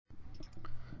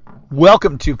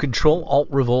Welcome to Control Alt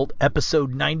Revolt,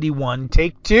 episode 91,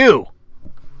 take 2.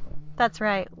 That's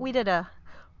right. We did a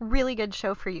really good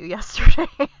show for you yesterday,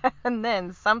 and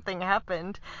then something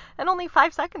happened, and only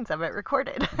 5 seconds of it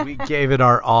recorded. We gave it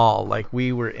our all. Like,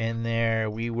 we were in there,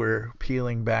 we were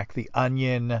peeling back the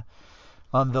onion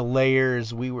on the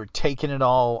layers, we were taking it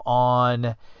all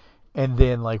on, and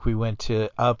then, like, we went to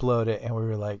upload it, and we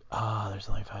were like, oh, there's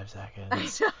only 5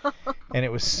 seconds. And it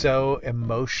was so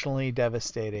emotionally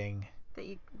devastating.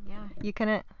 That you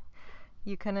couldn't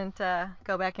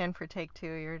go back in for take 2.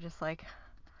 You're just like,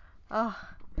 oh,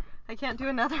 I can't do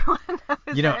another one. I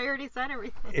already said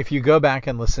everything. If you go back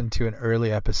and listen to an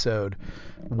early episode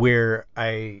where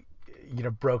I,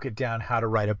 broke it down how to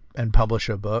write and publish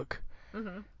a book.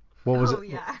 Mm-hmm. What was it? Oh,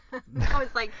 yeah. I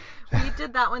was like, we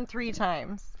did that one 3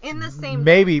 times in the same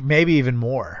Maybe day. even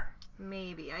more.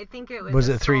 Maybe. I think it was. Was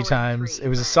it 3 times? 3, it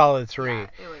was a solid 3. Yeah,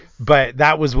 it was. But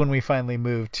that was when we finally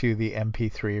moved to the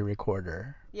MP3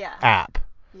 recorder app.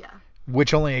 Yeah.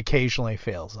 Which only occasionally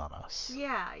fails on us.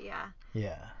 Yeah.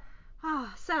 Yeah.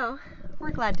 Oh, so we're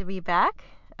glad to be back.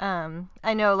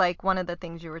 I know, like, one of the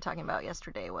things you were talking about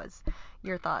yesterday was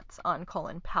your thoughts on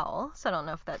Colin Powell. So I don't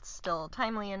know if that's still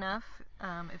timely enough,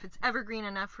 if it's evergreen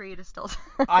enough for you to still.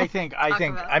 I think I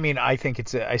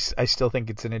still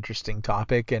think it's an interesting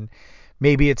topic, and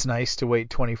maybe it's nice to wait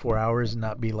 24 hours and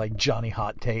not be like Johnny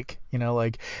Hot Take,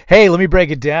 like, hey, let me break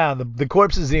it down. The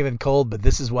corpse isn't even cold, but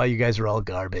this is why you guys are all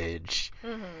garbage.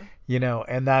 Mm-hmm.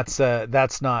 And that's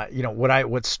not,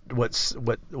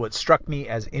 what struck me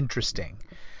as interesting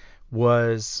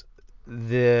was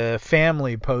the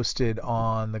family posted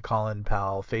on the Colin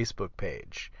Powell Facebook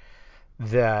page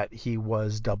that he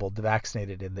was double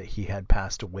vaccinated and that he had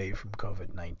passed away from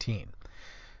COVID-19.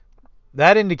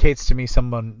 That indicates to me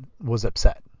someone was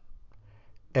upset.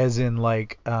 As in,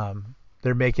 like,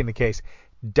 they're making the case,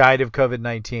 died of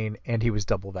COVID-19 and he was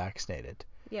double vaccinated.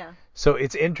 Yeah. So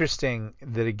it's interesting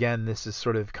that, again, this is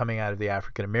sort of coming out of the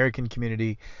African American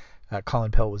community.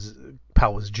 Colin Powell was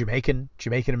Jamaican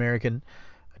American,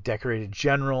 a decorated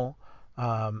general.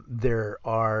 There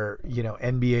are,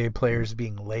 NBA players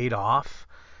being laid off,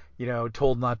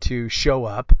 told not to show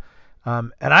up.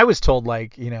 And I was told,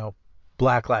 like,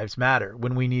 Black Lives Matter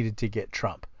when we needed to get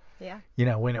Trump. Yeah.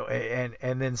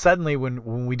 And then suddenly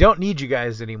when we don't need you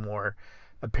guys anymore,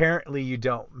 apparently you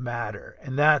don't matter.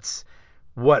 And that's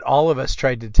what all of us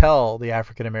tried to tell the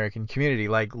African American community.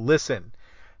 Like, listen,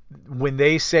 when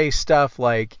they say stuff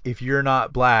like, if you're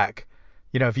not black,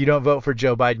 if you don't vote for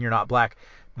Joe Biden, you're not black,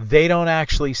 they don't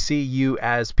actually see you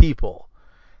as people.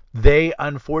 They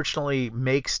unfortunately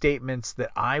make statements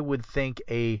that I would think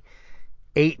a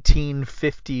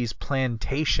 1850s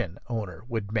plantation owner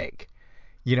would make.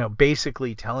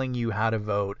 Basically telling you how to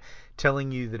vote,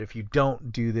 telling you that if you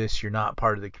don't do this, you're not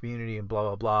part of the community and blah,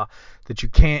 blah, blah, that you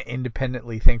can't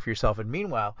independently think for yourself. And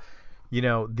meanwhile,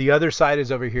 the other side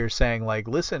is over here saying, like,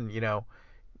 listen,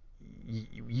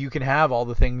 you can have all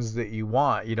the things that you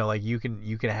want, like you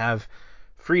can have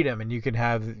freedom and you can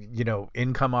have,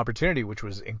 income opportunity, which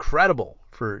was incredible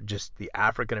for just the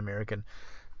African American.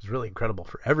 It was really incredible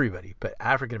for everybody, but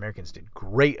African Americans did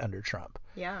great under Trump.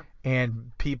 Yeah.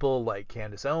 And people like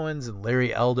Candace Owens and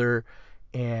Larry Elder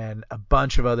and a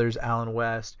bunch of others, Alan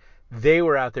West, they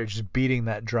were out there just beating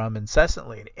that drum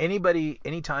incessantly. And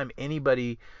anytime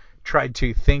anybody tried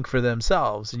to think for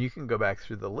themselves, and you can go back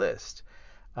through the list,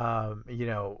 what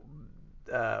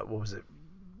was it?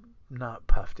 Not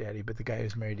Puff Daddy, but the guy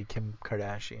who's married to Kim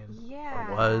Kardashian. Yeah.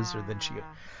 Or was, or then she.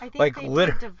 I think like, they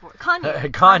did divorce.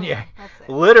 Kanye. That's it.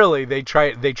 Literally, they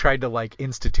tried to, like,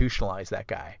 institutionalize that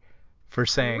guy for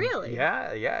saying. Really?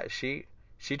 Yeah. She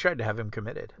tried to have him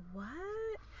committed. What?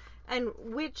 And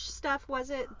which stuff was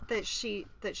it that she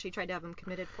tried to have him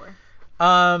committed for?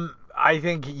 I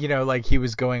think, like, he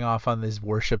was going off on these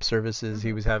worship services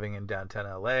he was having in downtown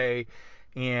LA,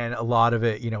 and a lot of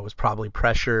it, was probably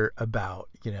pressure about,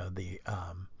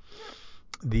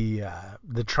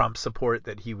 the Trump support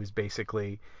that he was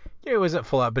basically, it wasn't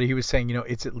full out, but he was saying,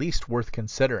 it's at least worth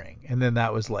considering. And then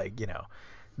that was like,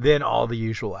 then all the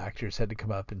usual actors had to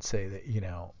come up and say that,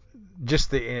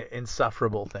 just the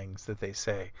insufferable things that they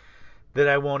say that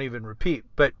I won't even repeat.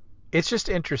 But it's just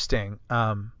interesting.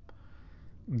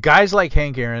 Guys like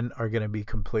Hank Aaron are going to be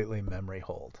completely memory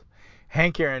hold.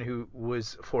 Hank Aaron, who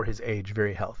was, for his age,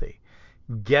 very healthy,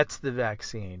 gets the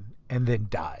vaccine and then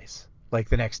dies, like,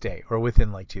 the next day or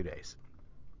within, like, 2 days.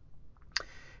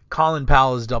 Colin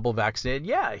Powell is double vaccinated.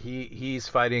 Yeah, he's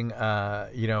fighting, a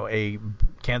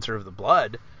cancer of the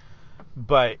blood,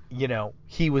 but,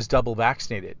 he was double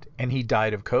vaccinated and he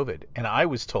died of COVID. And I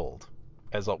was told,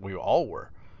 as we all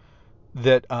were,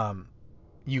 that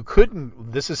you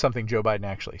couldn't. This is something Joe Biden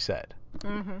actually said.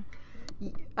 Mm-hmm.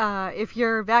 If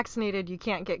you're vaccinated, you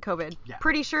can't get COVID. Yeah.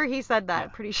 Pretty sure he said that. Yeah.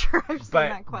 Pretty sure I've seen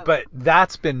that quote. But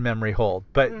that's been memory hold.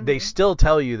 But they still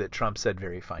tell you that Trump said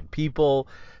very fine people,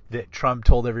 that Trump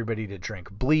told everybody to drink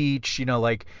bleach. You know,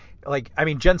 like I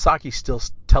mean, Jen Psaki still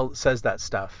says that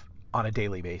stuff on a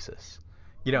daily basis.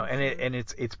 You know, and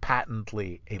it's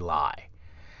patently a lie.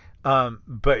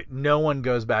 But no one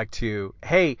goes back to,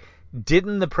 hey,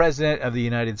 didn't the president of the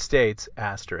United States,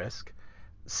 asterisk,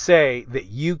 say that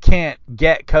you can't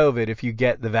get COVID if you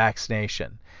get the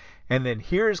vaccination? And then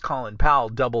here's Colin Powell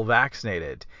double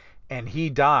vaccinated and he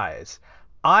dies.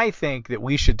 I think that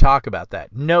we should talk about that.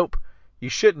 Nope, you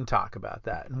shouldn't talk about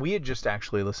that. And we had just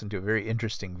actually listened to a very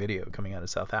interesting video coming out of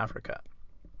South Africa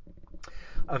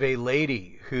of a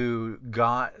lady who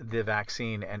got the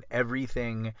vaccine and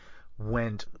everything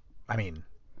went, I mean,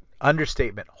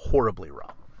 understatement, horribly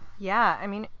wrong. Yeah, I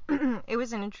mean, it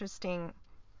was an interesting,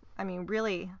 I mean,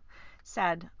 really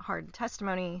sad, hard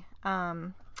testimony,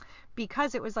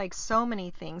 because it was like so many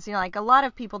things. You know, like a lot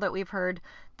of people that we've heard,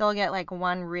 they'll get like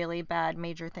one really bad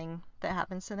major thing that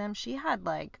happens to them. She had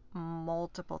like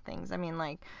multiple things. I mean,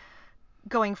 like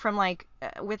going from like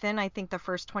within, I think, the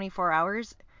first 24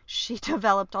 hours, she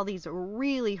developed all these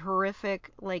really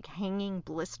horrific like hanging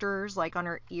blisters like on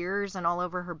her ears and all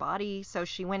over her body. So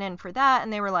she went in for that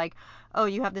and they were like, oh,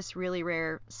 you have this really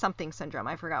rare something syndrome.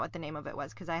 I forgot what the name of it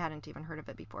was because I hadn't even heard of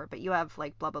it before, but you have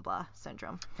like blah blah blah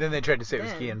syndrome. Then they tried to say it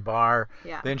was Guillain-Barré.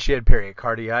 Yeah. Then she had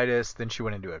pericarditis. Then she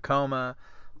went into a coma.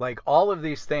 Like all of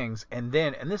these things. And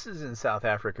then, and this is in South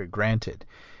Africa, granted,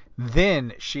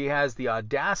 then she has the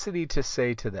audacity to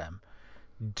say to them,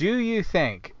 do you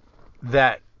think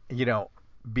that, you know,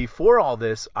 before all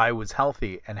this, I was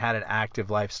healthy and had an active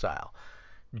lifestyle?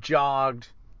 Jogged,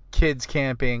 kids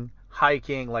camping,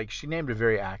 hiking, like she named a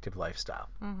very active lifestyle.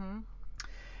 Mm-hmm.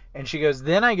 And she goes,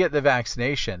 then I get the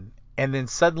vaccination, and then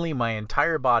suddenly my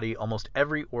entire body, almost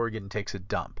every organ takes a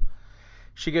dump.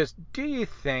 She goes, do you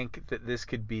think that this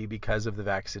could be because of the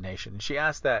vaccination? And she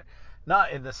asked that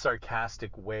not in the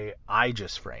sarcastic way I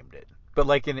just framed it, but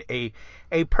like in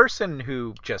a person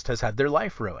who just has had their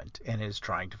life ruined and is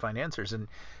trying to find answers. And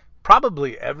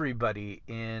probably everybody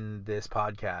in this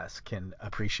podcast can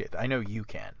appreciate that. I know you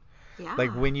can. Yeah.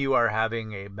 Like when you are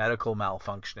having a medical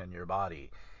malfunction in your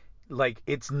body, like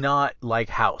it's not like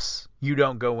House. You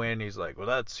don't go in, he's like, well,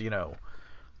 that's,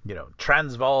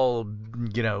 Transvaal,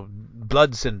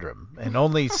 blood syndrome, and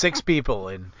only 6 people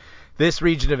in this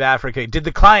region of Africa. Did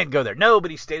the client go there? No, but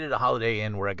he stayed at a Holiday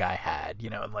Inn where a guy had,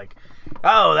 and like,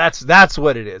 oh, that's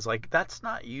what it is. Like, that's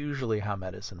not usually how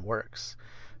medicine works.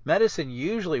 Medicine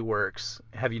usually works.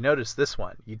 Have you noticed this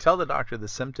one? You tell the doctor the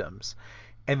symptoms,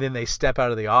 and then they step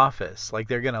out of the office. Like,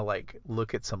 they're going to, like,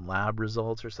 look at some lab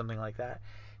results or something like that.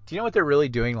 Do you know what they're really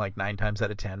doing, like, 9 times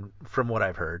out of 10, from what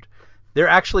I've heard? They're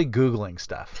actually Googling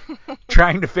stuff,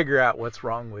 trying to figure out what's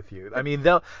wrong with you. I mean,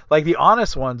 they'll, like, the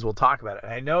honest ones will talk about it.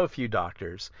 And I know a few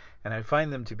doctors, and I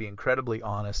find them to be incredibly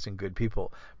honest and good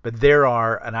people. But there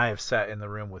are, and I have sat in the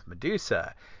room with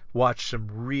Medusa, watched some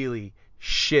really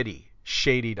shady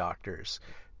doctors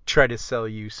try to sell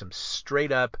you some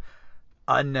straight up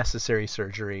unnecessary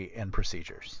surgery and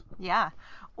procedures. Yeah.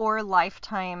 Or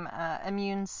lifetime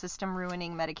immune system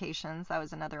ruining medications. That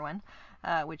was another one,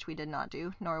 which we did not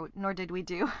do, nor did we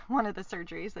do one of the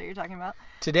surgeries that you're talking about.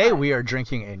 Today we are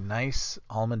drinking a nice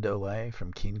almond ole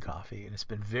from Keen Coffee, and it's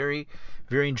been very,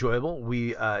 very enjoyable.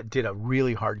 We did a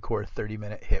really hardcore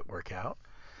 30-minute HIIT workout.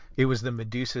 It was the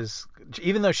Medusa's,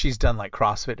 even though she's done like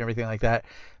CrossFit and everything like that,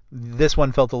 this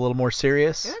one felt a little more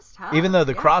serious. It was tough. Even though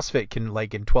the CrossFit can,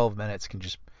 like, in 12 minutes can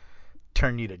just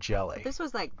turn you to jelly. But this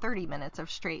was like 30 minutes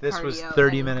of straight cardio. This was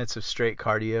 30 minutes of straight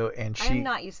cardio, and I'm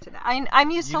not used to that.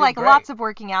 I'm used to like great. Lots of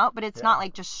working out, but it's not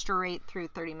like just straight through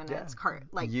 30 minutes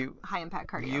high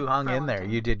impact cardio. You hung in there.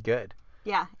 You did good.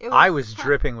 Yeah, I was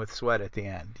dripping with sweat at the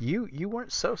end. You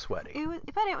weren't so sweaty.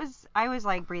 I was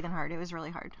like breathing hard. It was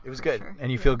really hard. It was good, sure.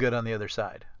 And you feel good on the other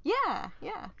side. Yeah.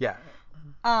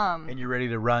 And you're ready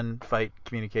to run, fight,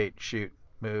 communicate, shoot,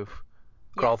 move,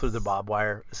 crawl through the barbed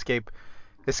wire, escape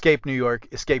New York,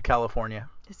 escape California.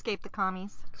 Escape the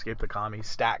commies. Escape the commies,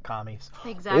 stat commies.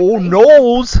 Exactly. Oh,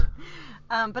 noes!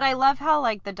 But I love how,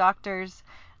 like, the doctors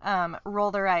roll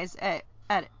their eyes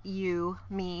at you,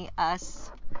 me,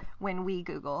 us, when we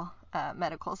Google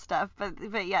medical stuff.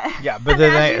 But yeah. Yeah, but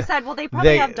then as you said, well, they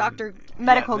probably have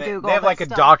medical Google. They have like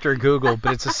still. A doctor Google,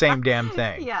 but it's the same damn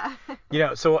thing.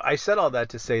 Yeah. So I said all that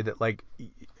to say that, like,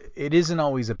 it isn't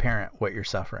always apparent what you're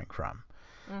suffering from.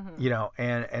 Mm-hmm.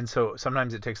 And so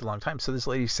sometimes it takes a long time. So this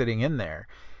lady's sitting in there,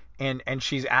 and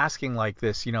she's asking like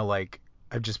this, like,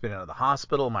 I've just been out of the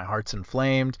hospital. My heart's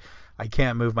inflamed. I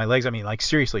can't move my legs. I mean, like,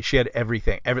 seriously, she had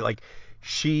everything.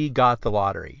 She got the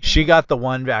lottery. She got the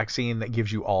one vaccine that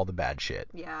gives you all the bad shit.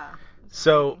 Yeah.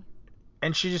 So,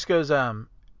 and she just goes,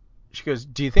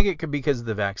 do you think it could be because of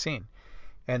the vaccine?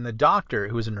 And the doctor,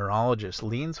 who is a neurologist,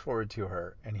 leans forward to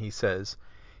her and he says,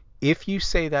 if you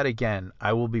say that again,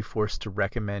 I will be forced to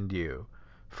recommend you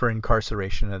for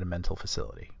incarceration at a mental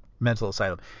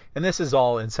asylum. And this is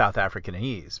all in South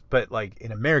Africanese, but like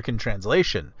in American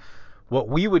translation, what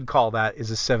we would call that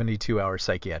is a 72-hour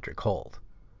psychiatric hold.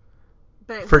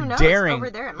 But For who knows? daring, Over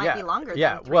there, it might be longer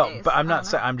yeah, than 3 days. but I'm not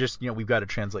saying, I'm just, we've got to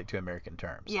translate to American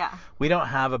terms. Yeah. We don't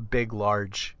have a big,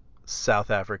 large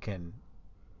South African,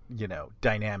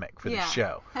 dynamic for the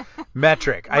show.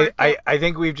 Metric. I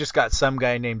think we've just got some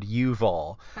guy named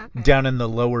Yuval down in the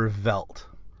lower Veld.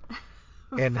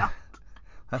 And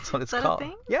that's what it's called. Is that a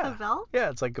thing? Yeah. The Veld? Yeah,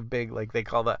 it's like a big, like they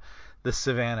call the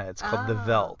savannah. It's called the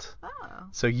Veld. Oh.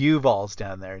 So Yuval's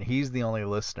down there, and he's the only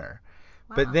listener.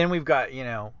 Wow. But then we've got,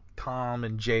 Tom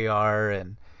and JR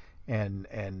and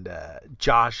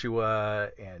Joshua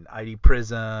and ID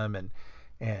Prism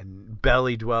and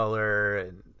Belly Dweller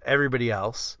and everybody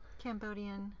else.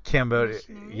 Cambodian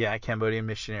missionary. Yeah, Cambodian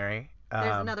missionary.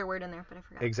 There's another word in there, but I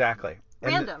forgot. Exactly.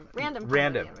 Random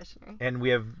Cambodian missionary. And we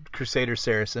have Crusader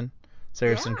Saracen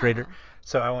Crater.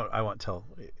 So I won't tell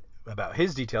about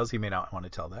his details. He may not want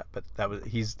to tell that, but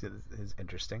he's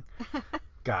interesting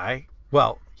guy.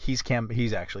 Well, he's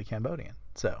actually Cambodian.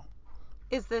 So.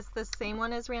 Is this the same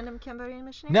one as Random Cambodian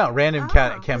missionary? No, Random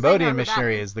Cambodian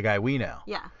missionary is the guy we know.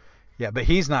 Yeah. Yeah, but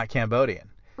he's not Cambodian.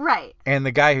 Right. And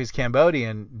the guy who's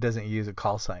Cambodian doesn't use a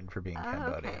call sign for being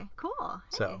Cambodian. Okay, cool.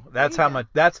 So that's how much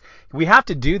we have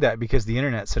to do that because the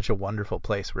internet's such a wonderful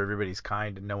place where everybody's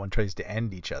kind and no one tries to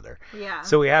end each other. Yeah.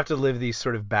 So we have to live these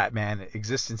sort of Batman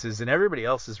existences, and everybody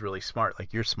else is really smart,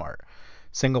 like you're smart.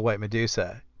 Single White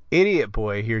Medusa. Idiot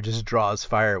boy here just draws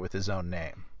fire with his own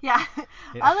name. Yeah.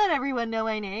 I'll let everyone know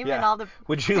my name and all the.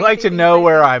 Would you like to know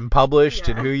where I'm published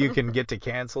and who you can get to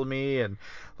cancel me? And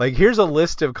like, here's a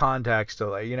list of contacts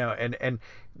to and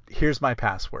here's my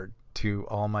password to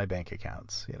all my bank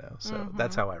accounts, So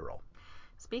that's how I roll.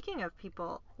 Speaking of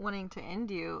people wanting to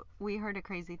end you, we heard a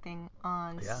crazy thing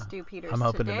on Stu Peters I'm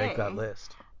hoping today to make that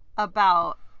list.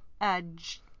 About a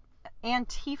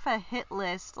Antifa hit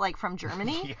list, like from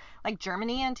Germany, like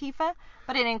Germany Antifa,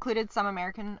 but it included some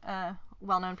American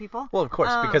well-known people. Well, of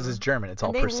course, because it's German, it's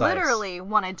all precise. They literally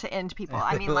wanted to end people.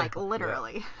 I mean, like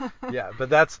literally. Yeah, but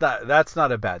that's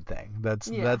not a bad thing. That's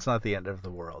not the end of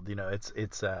the world.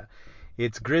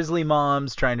 It's grizzly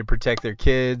moms trying to protect their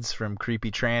kids from creepy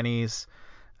trannies.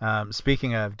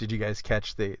 Speaking of, did you guys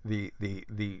catch the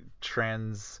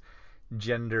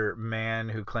transgender man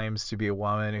who claims to be a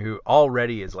woman who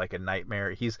already is like a nightmare?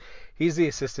 He's the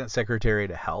assistant secretary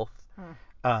to health.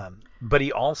 But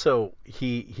he also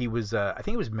he was I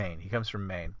think it was Maine. He comes from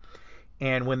Maine.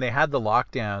 And when they had the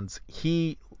lockdowns,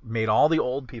 he made all the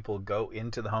old people go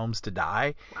into the homes to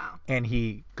die. Wow. And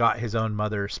he got his own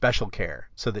mother special care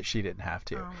so that she didn't have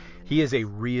to. Oh, he is a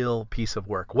real piece of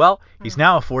work. Well, he's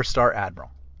now a 4-star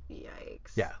admiral.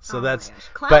 Yikes. Yeah, so that's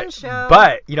clown show.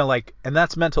 But and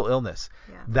that's mental illness.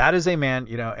 Yeah. That is a man,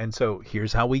 and so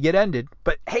here's how we get ended.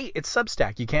 But hey, it's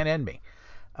Substack. You can't end me.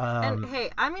 And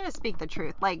hey, I'm gonna speak the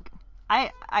truth. Like,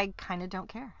 I kind of don't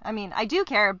care. I mean, I do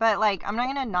care, but like, I'm not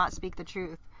gonna not speak the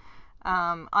truth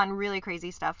on really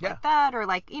crazy stuff like that, or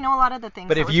like, a lot of the things.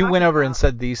 But if you went over and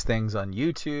said these things on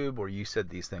YouTube, or you said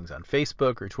these things on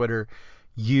Facebook or Twitter,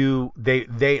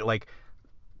 they like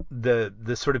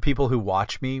the sort of people who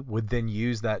watch me would then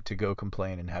use that to go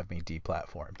complain and have me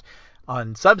deplatformed.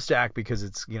 On Substack, because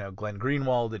it's Glenn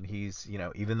Greenwald, and he's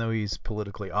even though he's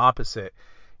politically opposite,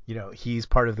 he's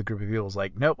part of the group of people who's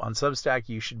like, nope, on Substack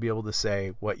you should be able to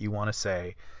say what you want to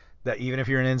say, that even if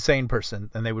you're an insane person,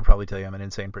 and they would probably tell you I'm an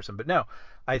insane person, but no,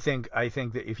 I think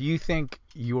that if you think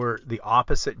you're the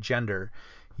opposite gender,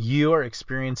 you are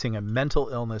experiencing a mental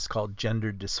illness called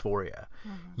gender dysphoria.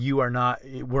 Mm-hmm. You are not.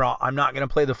 I'm not going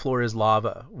to play the floor is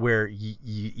lava where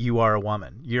you are a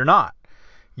woman. You're not.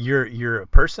 You're a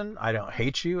person. I don't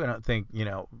hate you. I don't think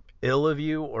ill of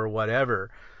you or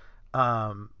whatever.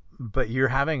 But you're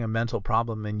having a mental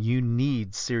problem and you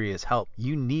need serious help.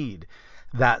 You need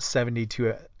that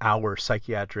 72-hour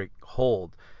psychiatric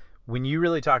hold. When you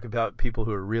really talk about people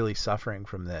who are really suffering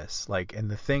from this, like,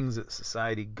 and the things that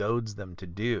society goads them to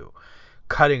do,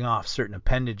 cutting off certain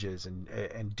appendages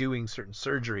and doing certain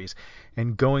surgeries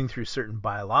and going through certain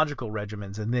biological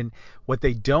regimens, and then what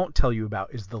they don't tell you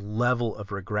about is the level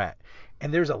of regret.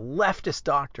 And there's a leftist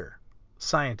doctor,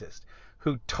 scientist,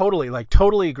 who totally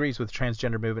agrees with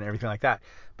transgender movement and everything like that,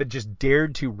 but just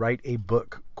dared to write a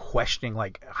book questioning,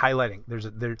 like highlighting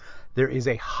there is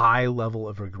a high level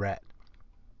of regret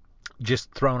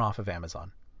just thrown off of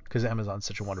Amazon, because Amazon's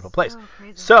such a wonderful place. So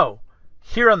crazy. So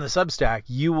here on the Substack,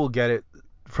 you will get it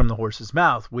from the horse's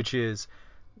mouth, which is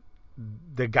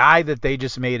the guy that they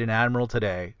just made an admiral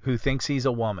today, who thinks he's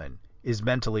a woman, is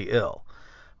mentally ill.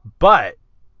 But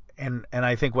and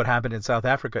I think what happened in South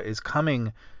Africa is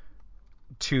coming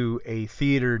to a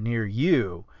theater near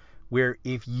you, where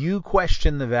if you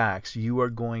question the vax, you are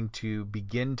going to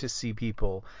begin to see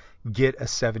people get a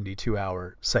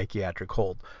 72-hour psychiatric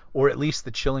hold, or at least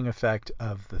the chilling effect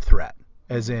of the threat.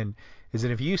 As in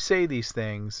if you say these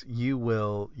things, you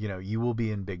will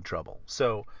be in big trouble.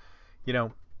 So,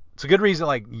 it's a good reason,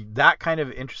 like that kind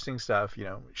of interesting stuff,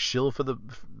 shill for the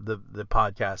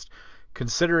podcast.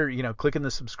 Consider, clicking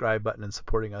the subscribe button and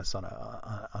supporting us on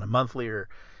a monthly or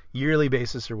yearly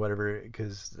basis or whatever,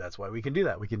 because that's why we can do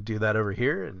that. We can do that over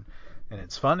here, and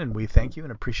it's fun, and we thank you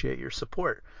and appreciate your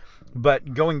support.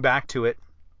 But going back to it,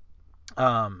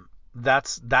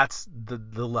 that's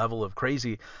the level of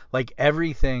crazy. Like,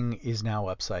 everything is now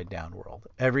upside down world.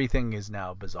 Everything is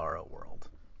now bizarro world.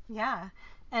 Yeah.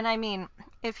 And I mean,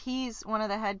 if he's one of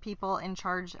the head people in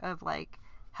charge of like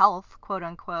health, quote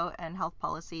unquote, and health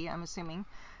policy, I'm assuming,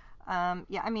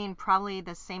 I mean, probably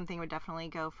the same thing would definitely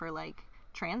go for like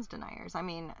trans deniers. I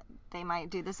mean, they might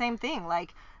do the same thing.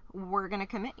 Like, we're going to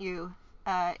commit you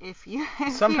if you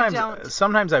don't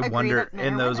sometimes I agree wonder that men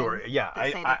in are those, women or yeah,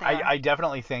 that say that they are. I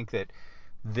definitely think that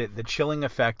the chilling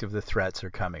effect of the threats are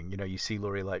coming. You see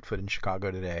Lori Lightfoot in Chicago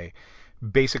today,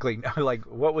 basically, like,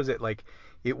 what was it like?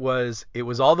 It was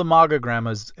all the MAGA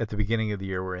grandmas at the beginning of the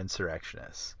year were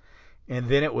insurrectionists. And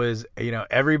then it was,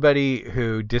 everybody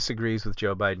who disagrees with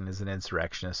Joe Biden is an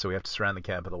insurrectionist, so we have to surround the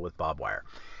Capitol with barbed wire.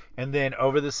 And then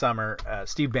over the summer,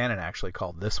 Steve Bannon actually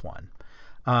called this one.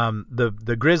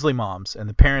 The Grizzly moms and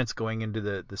the parents going into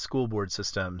the school board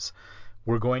systems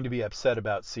were going to be upset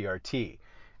about CRT.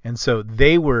 And so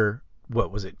they were,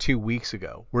 what was it, 2 weeks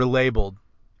ago, were labeled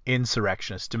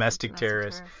insurrectionists, domestic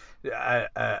terrorists.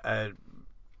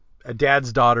 A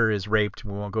dad's daughter is raped.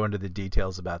 We won't go into the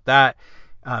details about that.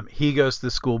 He goes to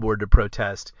the school board to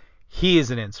protest. He is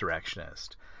an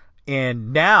insurrectionist.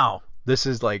 And now this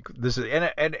is and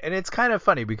it's kind of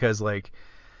funny because, like,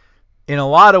 in a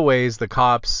lot of ways, the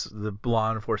cops, the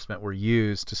law enforcement, were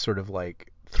used to sort of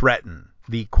like threaten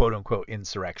the quote unquote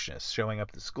insurrectionists showing up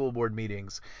at the school board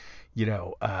meetings.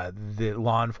 The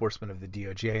law enforcement of the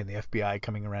DOJ and the FBI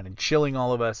coming around and chilling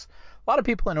all of us. A lot of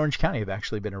people in Orange County have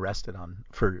actually been arrested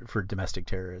for domestic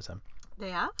terrorism.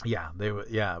 They have? Yeah,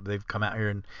 they've come out here,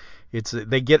 and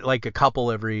they get like a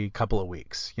couple every couple of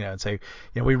weeks, and say,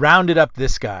 we rounded up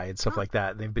this guy and stuff like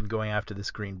that. They've been going after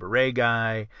this Green Beret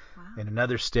guy in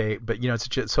another state, but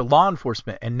so law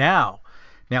enforcement, and now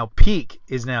peak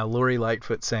is now Lori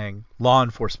Lightfoot saying law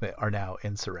enforcement are now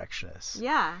insurrectionists.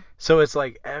 Yeah. So it's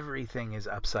like everything is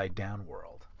upside down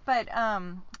world. But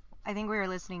I think we were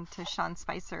listening to Sean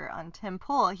Spicer on Tim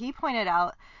Pool. He pointed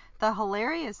out the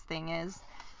hilarious thing is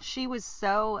she was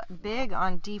so big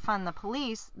on defund the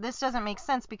police. This doesn't make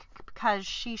sense because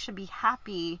she should be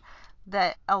happy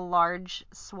that a large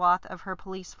swath of her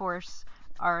police force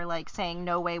are like saying,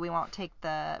 no way, we won't take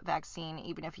the vaccine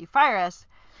even if you fire us.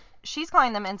 She's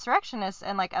calling them insurrectionists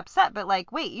and like upset, but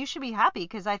like, wait, you should be happy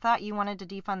because I thought you wanted to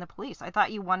defund the police. I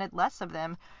thought you wanted less of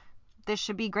them. This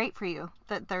should be great for you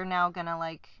that they're now gonna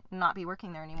like not be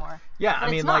working there anymore. Yeah, but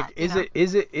I mean, not, like,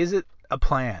 is it a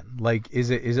plan? Like, is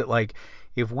it like,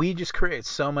 if we just create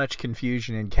so much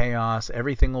confusion and chaos,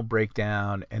 everything will break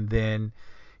down, and then,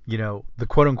 the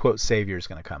quote unquote savior is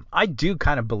going to come. I do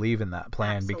kind of believe in that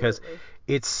plan. Absolutely. Because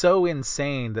it's so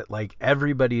insane that like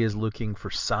everybody is looking for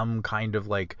some kind of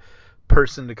like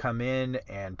person to come in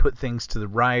and put things to the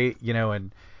right,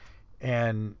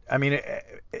 and I mean,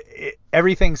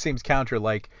 everything seems counter.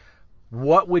 Like,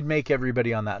 what would make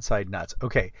everybody on that side nuts?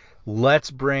 Okay,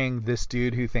 let's bring this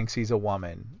dude who thinks he's a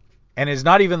woman and is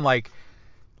not even like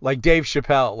Dave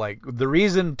Chappelle. Like, the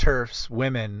reason TERFs,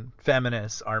 women,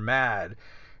 feminists are mad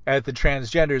at the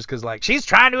transgenders because, like, she's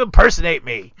trying to impersonate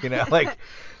me. Like,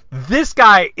 this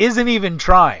guy isn't even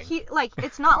trying.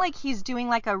 It's not like he's doing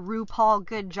like a RuPaul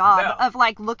good job of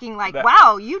like looking like, No.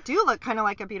 Wow, you do look kind of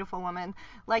like a beautiful woman.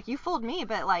 Like, you fooled me,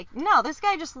 but like, no, this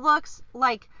guy just looks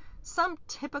like some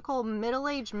typical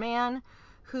middle-aged man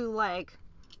who like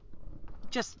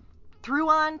just threw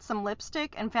on some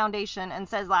lipstick and foundation and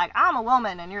says like, I'm a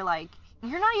woman, and you're like,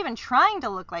 you're not even trying to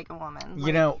look like a woman.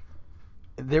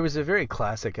 There was a very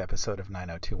classic episode of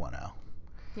 90210.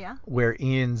 Yeah. Where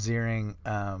Ian Ziering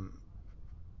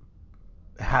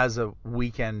has a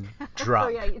weekend drunk. Oh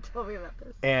yeah, you told me about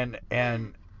this.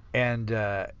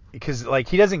 And because like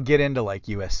he doesn't get into like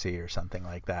USC or something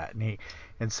like that,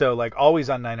 and so like always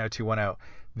on 90210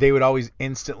 they would always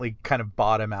instantly kind of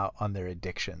bottom out on their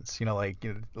addictions,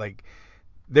 like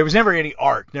there was never any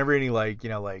arc, never any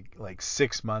like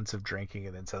 6 months of drinking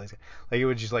and then something like it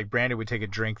would just like Brandon would take a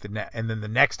drink and then the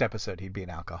next episode he'd be an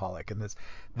alcoholic, and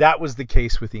that was the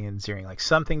case with Ian Ziering. Like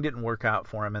something didn't work out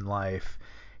for him in life,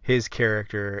 his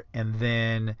character, and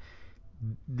then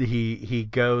he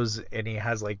goes and he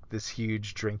has like this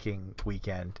huge drinking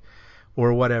weekend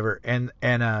or whatever, and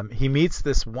he meets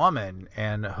this woman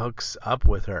and hooks up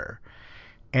with her,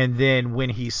 and then when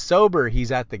he's sober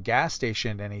he's at the gas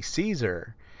station and he sees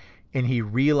her and he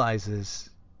realizes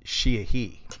she a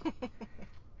he.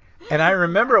 And I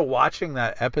remember watching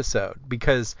that episode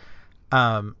because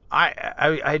I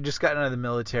had just gotten out of the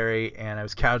military and I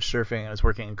was couch surfing and I was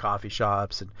working in coffee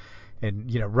shops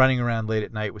and running around late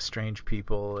at night with strange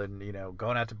people and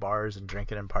going out to bars and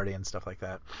drinking and partying and stuff like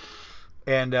that.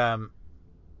 And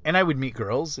I would meet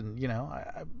girls and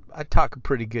I talk a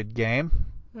pretty good game.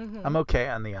 Mm-hmm. I'm okay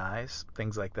on the eyes,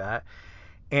 things like that.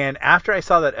 And after I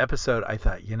saw that episode, I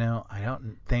thought, I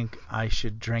don't think I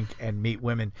should drink and meet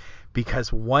women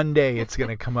because one day it's going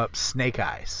to come up snake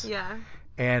eyes. Yeah.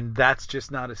 And that's just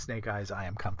not a snake eyes I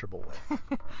am comfortable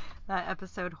with. That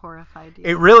episode horrified you.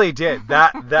 It really did.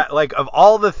 That like of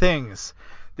all the things,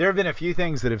 there have been a few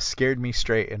things that have scared me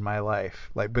straight in my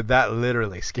life. But that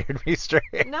literally scared me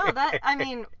straight. No,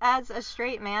 as a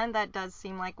straight man, that does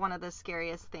seem like one of the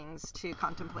scariest things to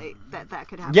contemplate that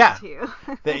could happen to you.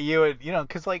 That you would,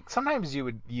 because like sometimes you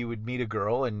would meet a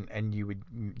girl and you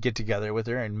would get together with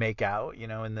her and make out,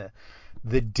 in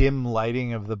the dim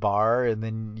lighting of the bar, and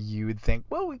then you would think,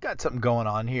 well, we got something going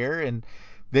on here, and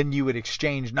then you would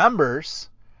exchange numbers,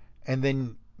 and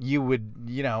then you would,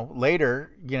 later,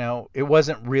 it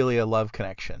wasn't really a love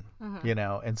connection,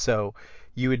 mm-hmm. And so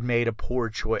you had made a poor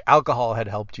choice. Alcohol had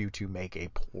helped you to make a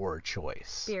poor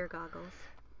choice. Beer goggles.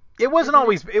 It wasn't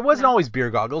always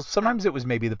beer goggles. Sometimes it was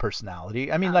maybe the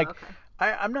personality. I mean, okay.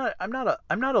 I'm not a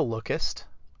lookist.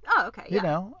 Oh, okay.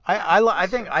 Yeah. I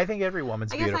think every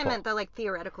woman's beautiful. I meant the like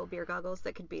theoretical beer goggles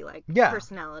that could be like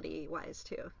personality wise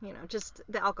too. Just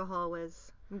the alcohol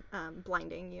was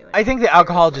blinding you. I think the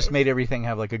alcohol just made everything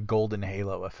have like a golden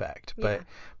halo effect. But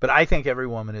I think every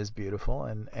woman is beautiful,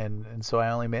 and so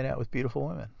I only made out with beautiful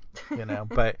women.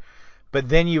 But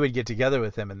then you would get together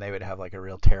with them and they would have like a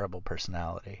real terrible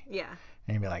personality. Yeah.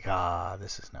 And you'd be like,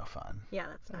 this is no fun. Yeah,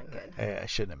 that's not good. I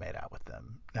shouldn't have made out with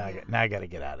them. Now I got to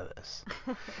get out of this.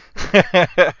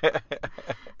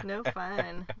 No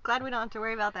fun. Glad we don't have to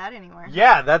worry about that anymore.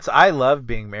 Yeah, I love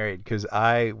being married because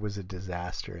I was a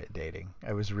disaster at dating.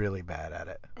 I was really bad at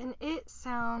it. And it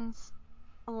sounds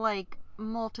like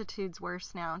multitudes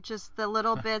worse now. Just the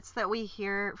little bits that we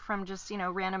hear from just,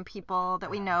 random people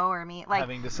that we know or meet. Like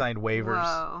having to sign waivers.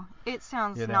 Whoa. It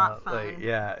sounds not fun. Like,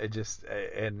 yeah, it just,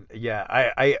 and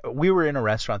yeah, we were in a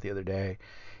restaurant the other day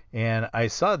and I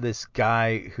saw this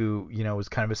guy who, was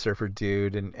kind of a surfer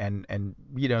dude and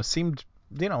seemed,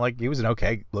 like he was an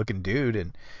okay looking dude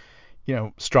and,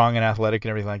 strong and athletic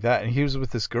and everything like that. And he was with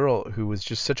this girl who was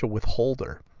just such a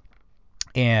withholder.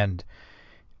 And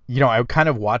I kind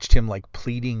of watched him like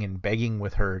pleading and begging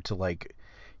with her to like,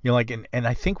 and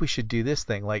I think we should do this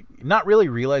thing, like not really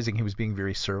realizing he was being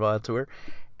very servile to her.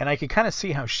 And I could kind of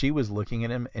see how she was looking at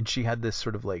him and she had this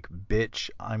sort of like, bitch,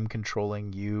 I'm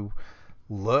controlling you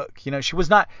look. She was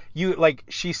not,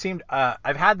 she seemed,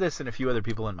 I've had this in a few other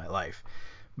people in my life,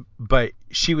 but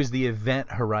she was the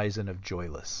event horizon of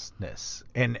joylessness.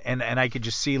 And I could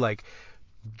just see like,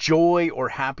 joy or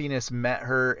happiness met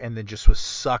her and then just was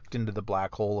sucked into the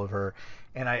black hole of her,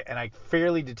 and I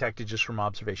fairly detected just from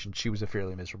observation she was a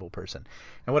fairly miserable person.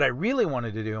 And what I really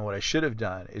wanted to do and what I should have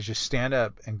done is just stand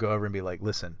up and go over and be like,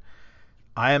 listen,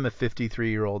 I am a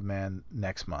 53-year-old man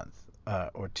next month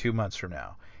or 2 months from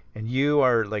now, and you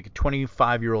are like a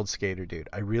 25-year-old skater dude.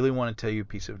 I really want to tell you a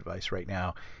piece of advice right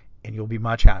now and you'll be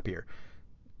much happier.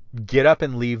 Get up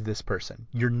and leave this person.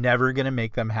 You're never going to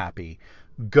make them happy.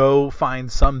 Go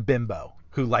find some bimbo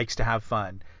who likes to have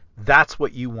fun. That's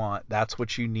what you want. That's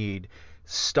what you need.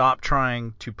 Stop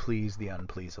trying to please the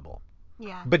unpleasable.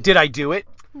 Yeah. But did I do it?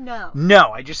 No.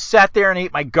 No, I just sat there and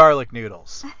ate my garlic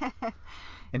noodles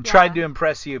and tried to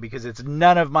impress you because it's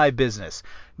none of my business.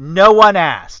 No one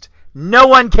asked. No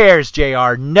one cares,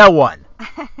 JR. No one.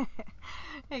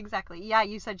 Exactly. Yeah,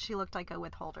 you said she looked like a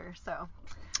withholder, so.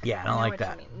 Yeah, I don't like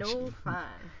that. No fun.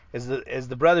 As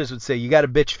the brothers would say, you got a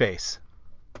bitch face.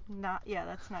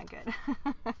 That's not good.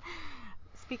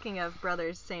 Speaking of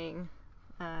brothers saying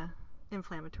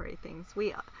inflammatory things,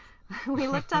 We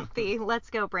looked up the Let's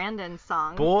Go Brandon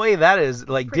song. Boy, that is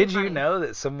like, pretty did you funny. know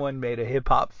that someone made a hip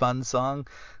hop fun song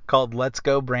called Let's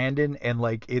Go Brandon, and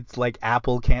like it's like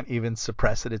Apple can't even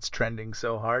suppress it. It's trending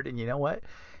so hard, and you know what?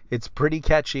 It's pretty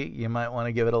catchy. You might want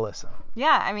to give it a listen.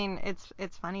 Yeah, I mean,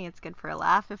 it's funny. It's good for a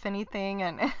laugh, if anything,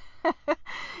 and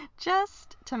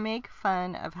just to make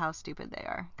fun of how stupid they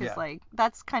are. Because, Yeah. like,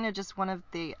 that's kind of just one of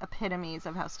the epitomes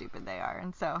of how stupid they are.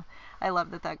 And so I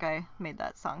love that guy made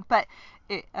that song. But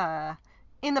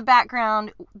in the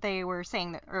background, they were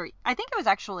saying that, or I think it was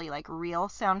actually, like, real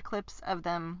sound clips of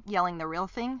them yelling the real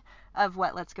thing of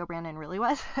what Let's Go Brandon really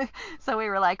was. So we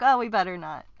were like, oh, we better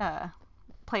not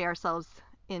play ourselves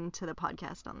into the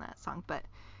podcast on that song. But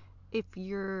if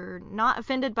you're not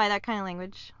offended by that kind of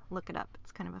language, look it up.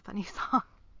 It's kind of a funny song.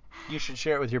 You should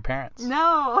share it with your parents.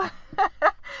 No.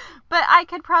 But I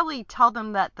could probably tell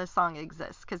them that the song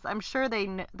exists, because I'm sure they're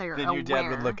Then aware. your dad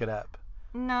would look it up.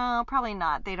 No, probably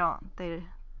not. They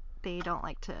don't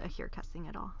like to hear cussing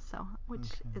at all. So, which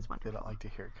is wonderful. They don't like to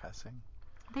hear cussing.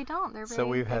 They don't. They're very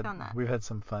So big on that. we've had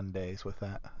some fun days with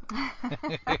that.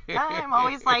 I'm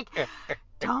always like,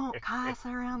 don't cuss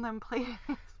around them, please.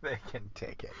 They can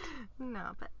take it.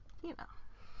 No, but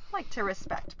like to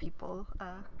respect people.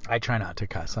 I try not to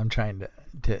cuss. I'm trying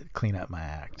to clean up my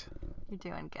act. You're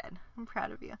doing good. I'm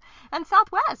proud of you. And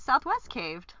Southwest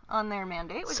caved on their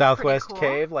mandate, which Southwest is pretty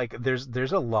cool. Cave, like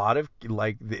there's a lot of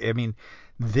like, I mean,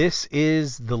 this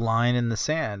is the line in the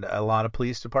sand. A lot of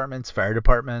police departments, fire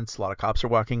departments, a lot of cops are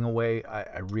walking away.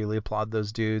 I really applaud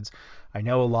those dudes. I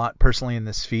know a lot personally in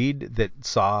this feed that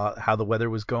saw how the weather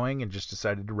was going and just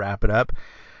decided to wrap it up.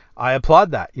 I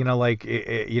applaud that. Like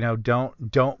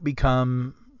don't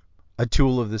become a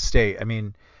tool of the state. I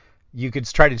mean, you could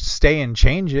try to stay and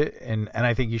change it, and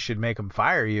I think you should make them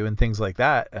fire you and things like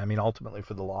that. I mean, ultimately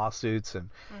for the lawsuits and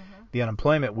the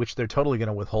unemployment, which they're totally going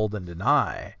to withhold and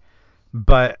deny.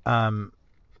 But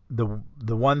the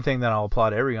one thing that I'll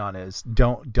applaud everyone is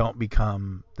don't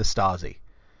become the Stasi.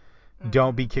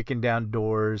 Don't be kicking down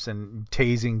doors and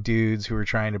tasing dudes who are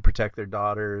trying to protect their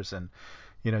daughters, and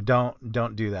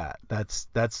don't do that. That's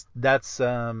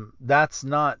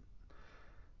not.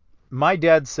 My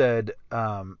dad said,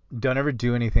 don't ever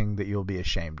do anything that you'll be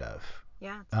ashamed of.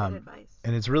 Yeah, it's good advice.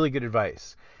 And it's really good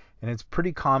advice. And it's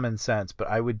pretty common sense, but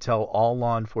I would tell all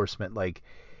law enforcement, like,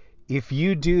 if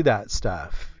you do that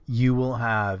stuff, you will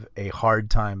have a hard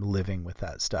time living with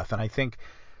that stuff. And I think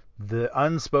the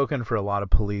unspoken for a lot of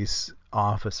police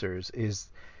officers is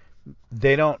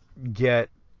they don't get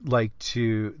I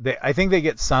think they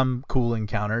get some cool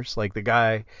encounters, like the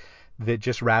guy that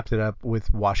just wrapped it up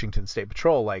with Washington State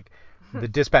Patrol. Like, the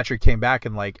dispatcher came back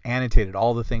and like annotated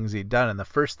all the things he'd done, and the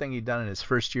first thing he'd done in his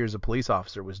first year as a police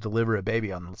officer was deliver a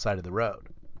baby on the side of the road.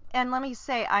 And let me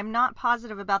say, I'm not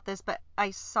positive about this, but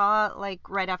I saw, like,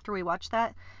 right after we watched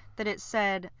that it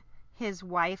said his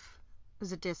wife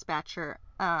was a dispatcher,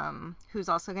 who's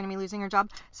also going to be losing her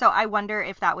job. So I wonder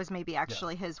if that was maybe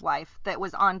actually his wife that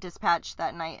was on dispatch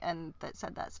that night and that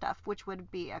said that stuff, which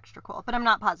would be extra cool. But I'm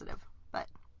not positive. But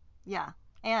yeah.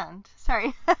 And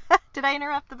sorry, did I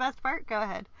interrupt the best part? Go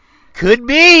ahead. Could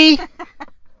be.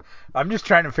 I'm just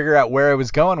trying to figure out where I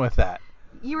was going with that.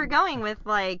 You were going with,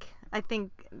 like, I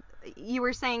think you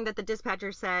were saying that the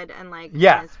dispatcher said, and like,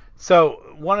 yeah.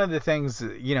 So one of the things,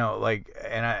 like,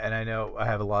 and I know I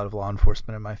have a lot of law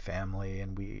enforcement in my family,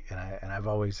 and I've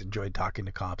always enjoyed talking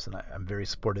to cops, and I'm very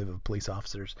supportive of police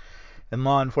officers and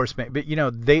law enforcement. But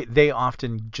they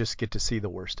often just get to see the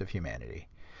worst of humanity,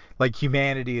 like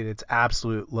humanity at its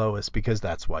absolute lowest, because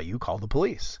that's why you call the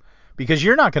police. Because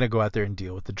you're not going to go out there and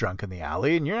deal with the drunk in the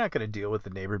alley, and you're not going to deal with the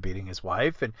neighbor beating his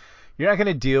wife, and you're not going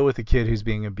to deal with the kid who's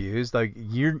being abused. Like,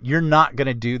 you're not going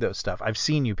to do those stuff. I've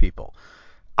seen you people.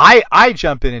 I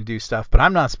jump in and do stuff, but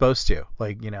I'm not supposed to.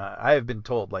 Like, I have been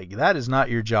told, like, that is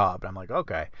not your job. And I'm like,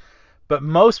 okay. But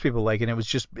most people, like, and it was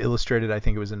just illustrated, I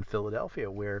think it was in Philadelphia,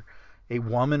 where a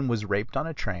woman was raped on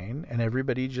a train, and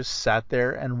everybody just sat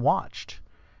there and watched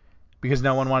because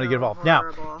no one wanted to get involved.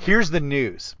 Horrible. Now, here's the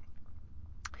news.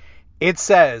 It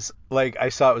says, like, I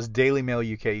saw it was Daily Mail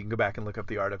UK. You can go back and look up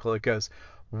the article. It goes,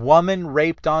 woman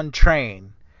raped on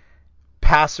train.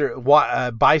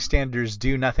 Bystanders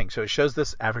do nothing. So it shows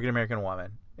this African-American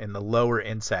woman in the lower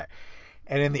inset.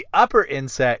 And in the upper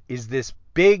inset is this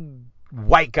big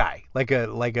white guy, like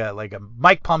a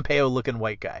Mike Pompeo looking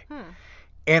white guy.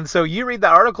 And so you read the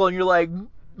article and you're like,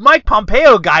 Mike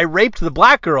Pompeo guy raped the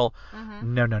black girl.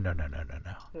 Mm-hmm. No.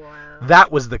 Wow.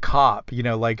 That was the cop,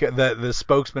 like the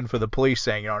spokesman for the police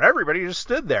saying, everybody just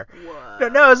stood there. Whoa.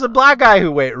 No, it's the black guy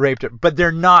who raped her. But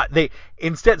they're not.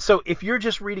 Instead, so if you're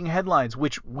just reading headlines,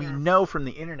 which we know from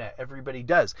the internet, everybody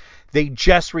does, they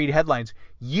just read headlines.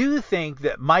 You think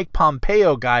that Mike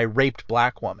Pompeo guy raped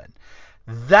black woman.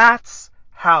 That's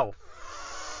how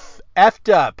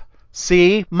effed up.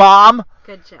 See, Mom?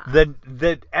 Good job.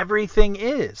 That everything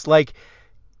is. Like,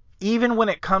 even when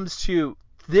it comes to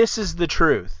this is the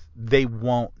truth, they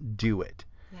won't do it.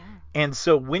 Yeah. And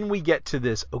so when we get to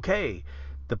this, okay,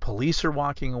 the police are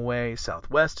walking away,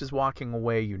 Southwest is walking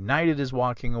away, United is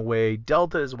walking away,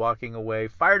 Delta is walking away,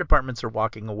 fire departments are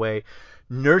walking away,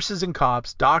 nurses and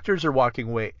cops, doctors are walking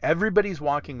away, everybody's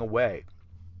walking away.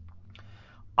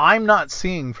 I'm not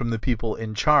seeing from the people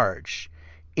in charge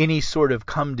any sort of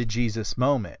come to Jesus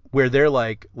moment where they're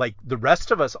like the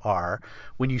rest of us are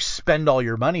when you spend all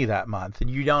your money that month and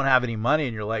you don't have any money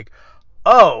and you're like,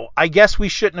 oh, I guess we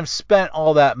shouldn't have spent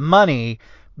all that money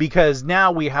because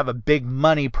now we have a big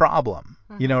money problem,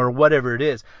 or whatever it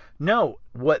is. No,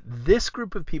 what this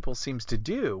group of people seems to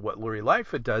do, what Lori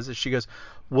Lightfoot does, is she goes,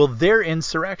 well, they're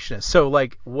insurrectionists. So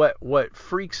like what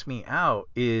freaks me out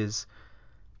is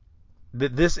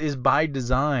that this is by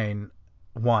design,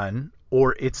 one,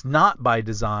 or it's not by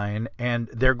design, and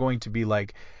they're going to be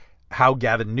like how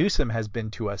Gavin Newsom has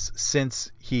been to us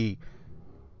since he,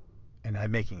 and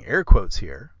I'm making air quotes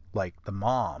here, like the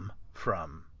mom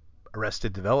from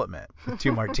Arrested Development with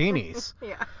 2 martinis.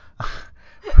 Yeah.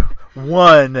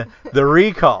 Won the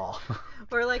recall.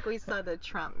 Or like we saw the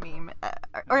Trump meme,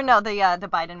 or no, the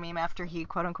Biden meme after he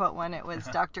quote unquote won. It was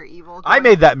Dr. Evil. I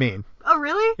made that meme. Oh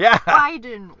really? Yeah.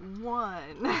 Biden won.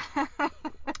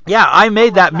 Yeah, I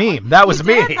made that meme. That was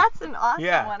me. Did? That's an awesome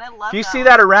one. I love that. If you see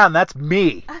that around, that's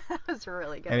me. That was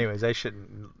really good. Anyways, I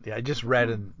shouldn't. Yeah, I just read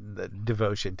in the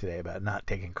devotion today about not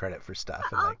taking credit for stuff.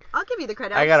 And I'll give you the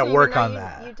credit. I got to work on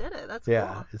that. You did it. That's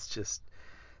cool. It's just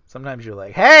sometimes you're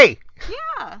like, hey.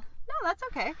 Yeah. No, that's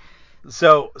okay.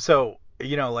 So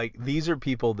like these are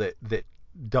people that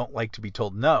don't like to be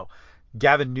told no.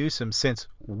 Gavin Newsom, since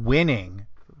winning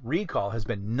recall, has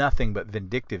been nothing but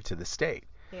vindictive to the state.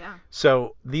 Yeah.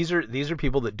 So these are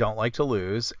people that don't like to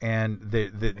lose, and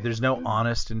there's no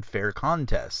honest and fair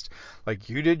contest. Like,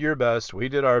 you did your best, we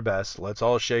did our best, let's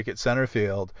all shake it center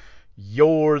field.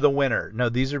 You're the winner. No,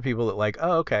 these are people that like,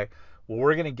 oh, okay, well,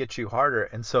 we're going to get you harder.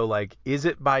 And so, like, is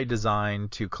it by design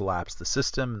to collapse the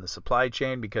system and the supply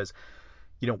chain? Because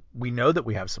we know that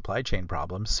we have supply chain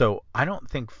problems, so I don't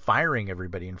think firing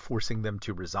everybody and forcing them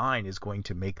to resign is going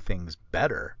to make things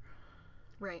better.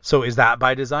 Right. So is that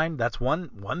by design? That's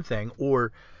one thing.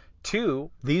 Or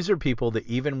two, these are people that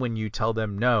even when you tell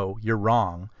them, no, you're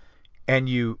wrong, and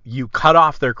you cut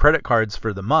off their credit cards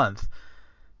for the month,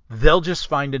 they'll just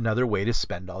find another way to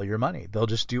spend all your money. They'll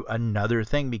just do another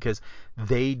thing because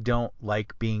they don't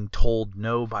like being told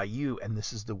no by you. And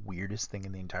this is the weirdest thing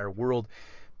in the entire world.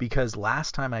 Because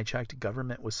last time I checked,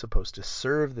 government was supposed to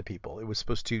serve the people. It was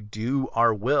supposed to do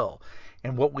our will.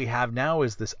 And what we have now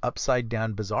is this upside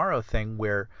down bizarro thing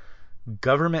where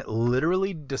government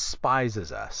literally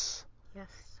despises us. Yes.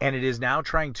 And it is now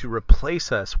trying to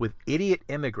replace us with idiot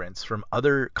immigrants from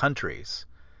other countries.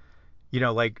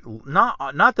 Like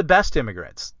not the best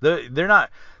immigrants. They're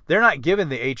not giving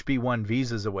the HB1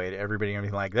 visas away to everybody and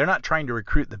everything like. They're not trying to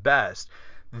recruit the best.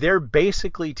 They're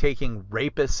basically taking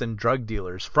rapists and drug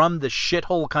dealers from the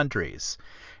shithole countries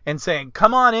and saying,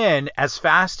 come on in as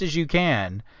fast as you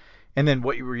can. And then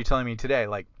what were you telling me today?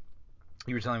 Like,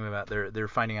 you were telling me about they're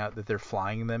finding out that they're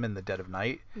flying them in the dead of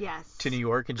night to New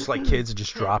York, and just like kids and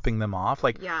just dropping them off.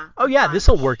 Like, oh yeah, this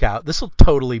will work out. This will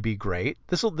totally be great.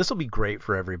 This will be great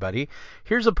for everybody.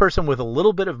 Here's a person with a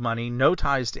little bit of money, no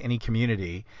ties to any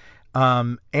community,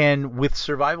 and with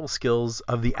survival skills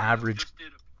of the average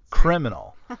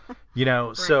criminal.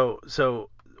 Right. So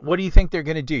what do you think they're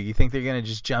going to do? You think they're going to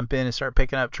just jump in and start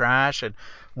picking up trash and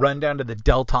run down to the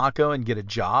Del Taco and get a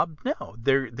job? No,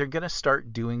 they're going to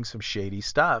start doing some shady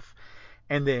stuff,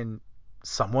 and then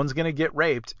someone's going to get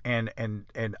raped, and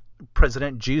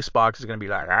President Juicebox is going to be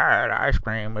like, ice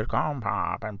cream is corn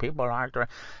pop, and people like to.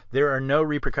 There are no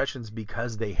repercussions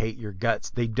because they hate your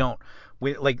guts. They don't.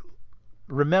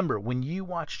 Remember, when you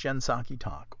watch Jen Psaki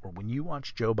talk, or when you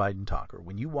watch Joe Biden talk, or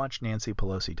when you watch Nancy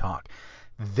Pelosi talk,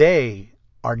 they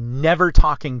are never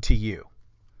talking to you.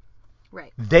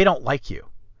 Right. They don't like you.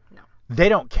 No. They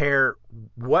don't care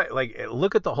what,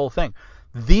 look at the whole thing.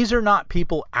 These are not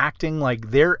people acting like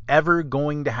they're ever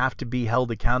going to have to be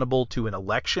held accountable to an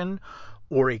election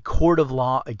or a court of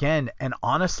law again. And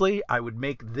honestly, I would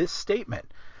make this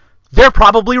statement. They're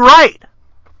probably right.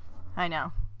 I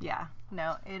know. Yeah.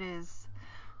 No, it is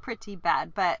pretty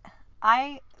bad. But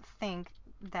I think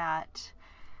that,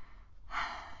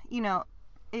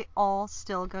 it all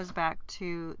still goes back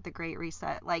to the Great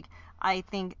Reset. Like, I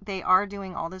think they are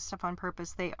doing all this stuff on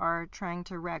purpose. They are trying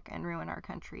to wreck and ruin our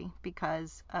country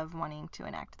because of wanting to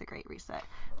enact the Great Reset.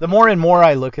 The more and more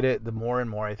I look at it, the more and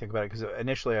more I think about it. Because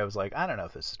initially I was like, I don't know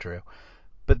if this is true.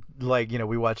 But,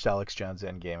 we watched Alex Jones'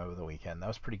 Endgame over the weekend. That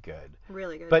was pretty good.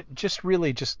 Really good. But just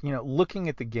really looking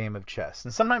at the game of chess.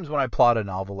 And sometimes when I plot a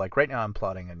novel, like right now I'm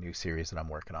plotting a new series that I'm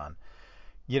working on.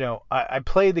 I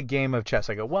play the game of chess.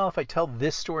 I go, well, if I tell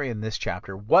this story in this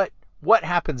chapter, what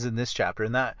happens in this chapter?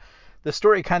 And that the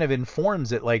story kind of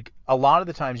informs it. Like, a lot of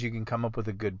the times you can come up with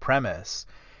a good premise,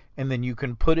 and then you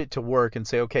can put it to work and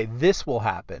say, okay, this will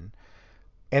happen.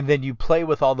 And then you play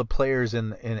with all the players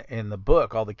in the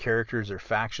book, all the characters or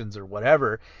factions or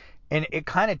whatever, and it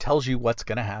kind of tells you what's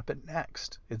going to happen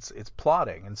next. It's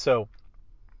plotting. And so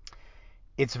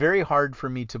it's very hard for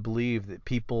me to believe that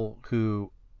people who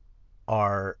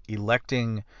are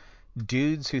electing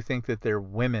dudes who think that they're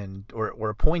women, or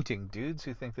appointing dudes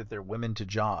who think that they're women to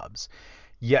jobs,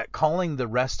 yet calling the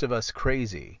rest of us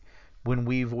crazy when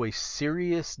we voice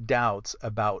serious doubts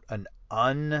about an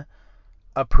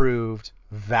unapproved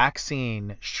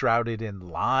vaccine shrouded in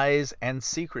lies and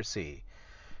secrecy,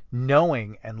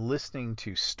 knowing and listening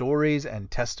to stories and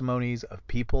testimonies of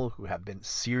people who have been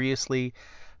seriously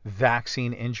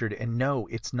vaccine injured. And no,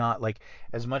 it's not like,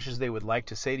 as much as they would like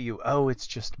to say to you, oh, it's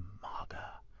just MAGA.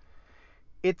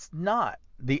 It's not.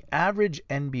 The average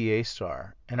NBA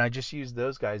star, and I just use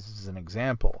those guys as an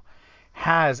example,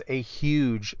 has a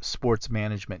huge sports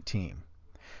management team.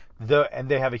 And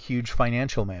they have a huge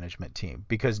financial management team,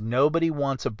 because nobody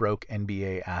wants a broke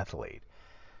NBA athlete.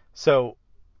 So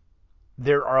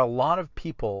there are a lot of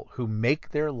people who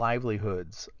make their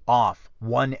livelihoods off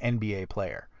one NBA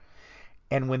player.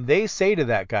 And when they say to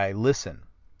that guy, listen,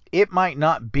 it might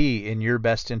not be in your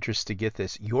best interest to get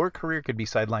this, your career could be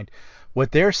sidelined,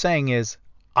 what they're saying is,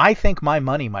 I think my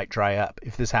money might dry up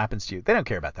if this happens to you. They don't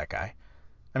care about that guy.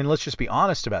 I mean, let's just be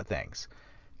honest about things.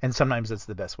 And sometimes that's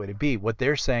the best way to be. What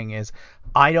they're saying is,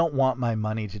 I don't want my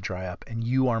money to dry up, and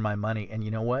you are my money. And you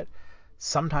know what?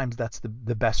 Sometimes that's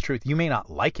the best truth. You may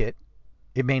not like it.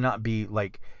 It may not be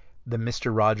like the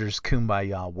Mr. Rogers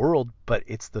Kumbaya world, but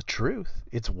it's the truth.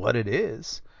 It's what it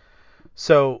is.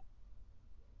 So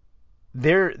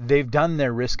they've done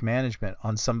their risk management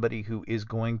on somebody who is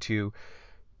going to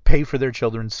pay for their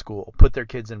children's school, put their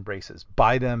kids in braces,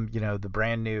 buy them, the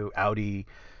brand new Audi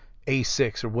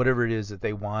A6 or whatever it is that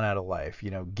they want out of life,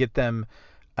 get them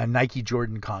a Nike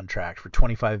Jordan contract for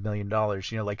 $25 million,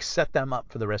 like set them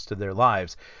up for the rest of their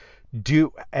lives.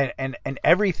 And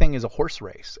everything is a horse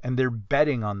race, and they're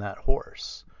betting on that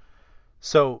horse.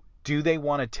 So do they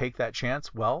want to take that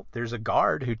chance? Well, there's a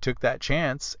guard who took that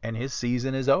chance, and his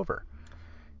season is over.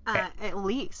 At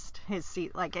least his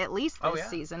this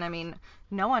season. I mean,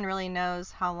 no one really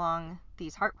knows how long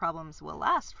these heart problems will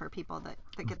last for people that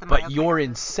get them. But you're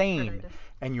insane,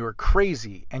 and you're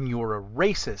crazy, and you're a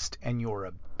racist, and you're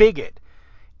a bigot,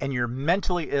 and you're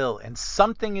mentally ill, and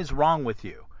something is wrong with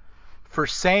you for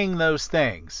saying those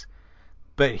things.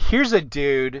 But here's a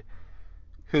dude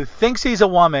who thinks he's a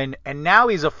woman, and now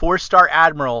he's a 4-star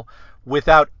admiral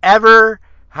without ever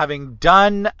having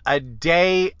done a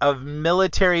day of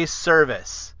military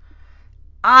service.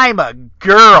 I'm a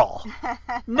girl.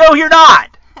 No, you're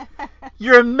not.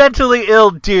 You're a mentally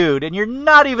ill dude, and you're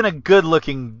not even a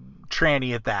good-looking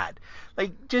tranny at that.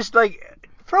 Just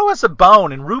throw us a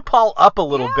bone and RuPaul up a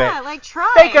little bit. Yeah, try.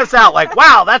 Fake us out.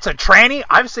 Wow, that's a tranny?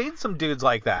 I've seen some dudes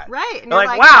like that. Right. And you're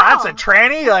like, wow, that's a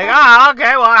tranny? You're like,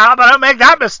 okay, well, how about I don't make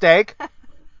that mistake?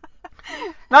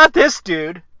 Not this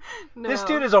dude. No. This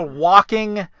dude is a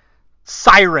walking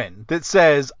siren that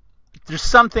says, there's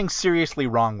something seriously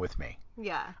wrong with me.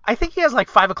 Yeah. I think he has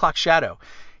 5 o'clock shadow.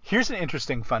 Here's an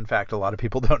interesting fun fact a lot of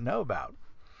people don't know about.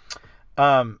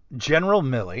 General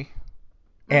Milley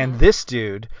and this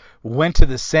dude went to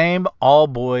the same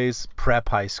all-boys prep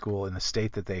high school in the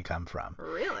state that they come from.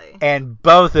 Really? And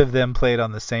both of them played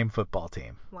on the same football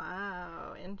team.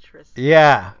 Wow, interesting.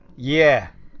 Yeah.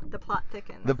 The plot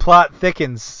thickens. The plot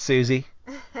thickens, Susie.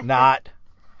 Not.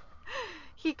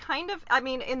 He kind of, I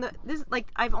mean,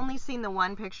 I've only seen the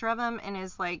one picture of him in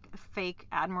his fake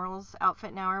admiral's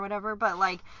outfit now or whatever, but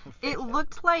it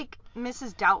looked like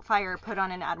Mrs. Doubtfire put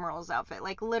on an admiral's outfit.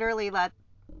 Literally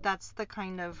that's the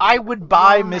kind of I would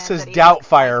buy Mrs.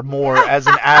 Doubtfire more as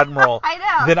an admiral I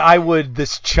know. than I would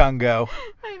this chungo.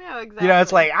 I know, exactly.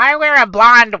 It's I wear a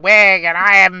blonde wig and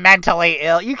I am mentally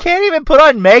ill. You can't even put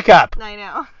on makeup. I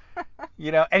know.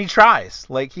 And he tries.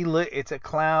 Like it's a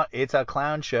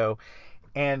clown show,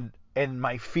 and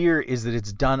my fear is that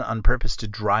it's done on purpose to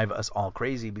drive us all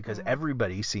crazy because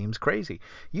everybody seems crazy.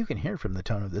 You can hear from the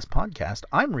tone of this podcast,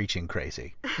 I'm reaching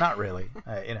crazy. Not really,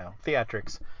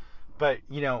 theatrics, but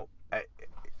you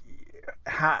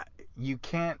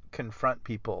can't confront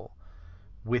people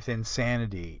with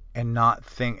insanity and not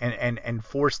think and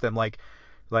force them like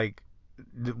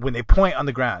when they point on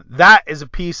the ground. That is a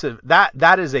piece of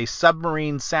that is a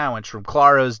submarine sandwich from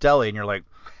Claro's Deli, and you're like,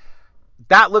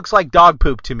 that looks like dog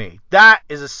poop to me. That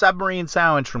is a submarine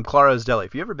sandwich from Claro's Deli.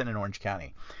 If you've ever been in Orange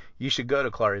County, you should go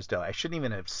to Claro's Deli. I shouldn't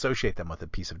even associate them with a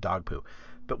piece of dog poop.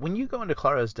 But when you go into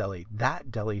Claro's Deli,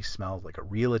 that deli smells like a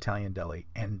real Italian deli,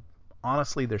 and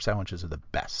honestly, their sandwiches are the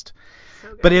best.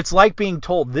 So But it's like being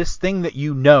told this thing that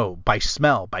you know by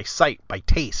smell, by sight, by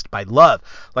taste, by love,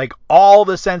 like all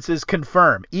the senses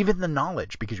confirm, even the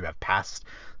knowledge, because you have past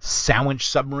sandwich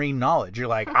submarine knowledge. You're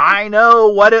like, I know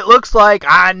what it looks like.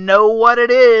 I know what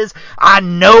it is. I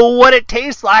know what it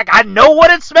tastes like. I know what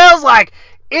it smells like.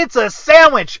 It's a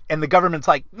sandwich. And the government's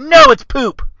like, no, it's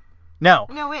poop. No.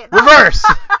 No, wait. Reverse.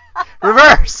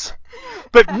 Reverse.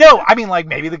 But no, I mean, like,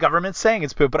 maybe the government's saying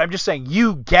it's poop, but I'm just saying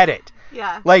you get it.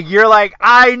 Yeah. Like, you're like,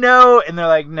 I know. And they're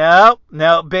like, no,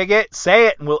 bigot, say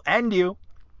it and we'll end you.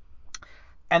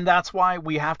 And that's why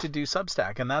we have to do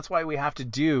Substack. And that's why we have to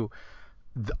do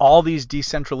all these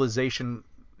decentralization,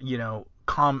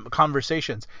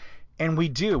 conversations. And we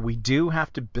do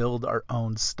have to build our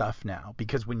own stuff now,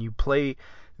 because when you play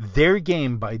their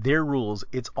game by their rules,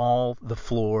 it's all the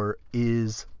floor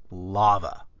is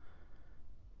lava.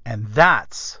 And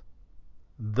that's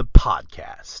the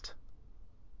podcast.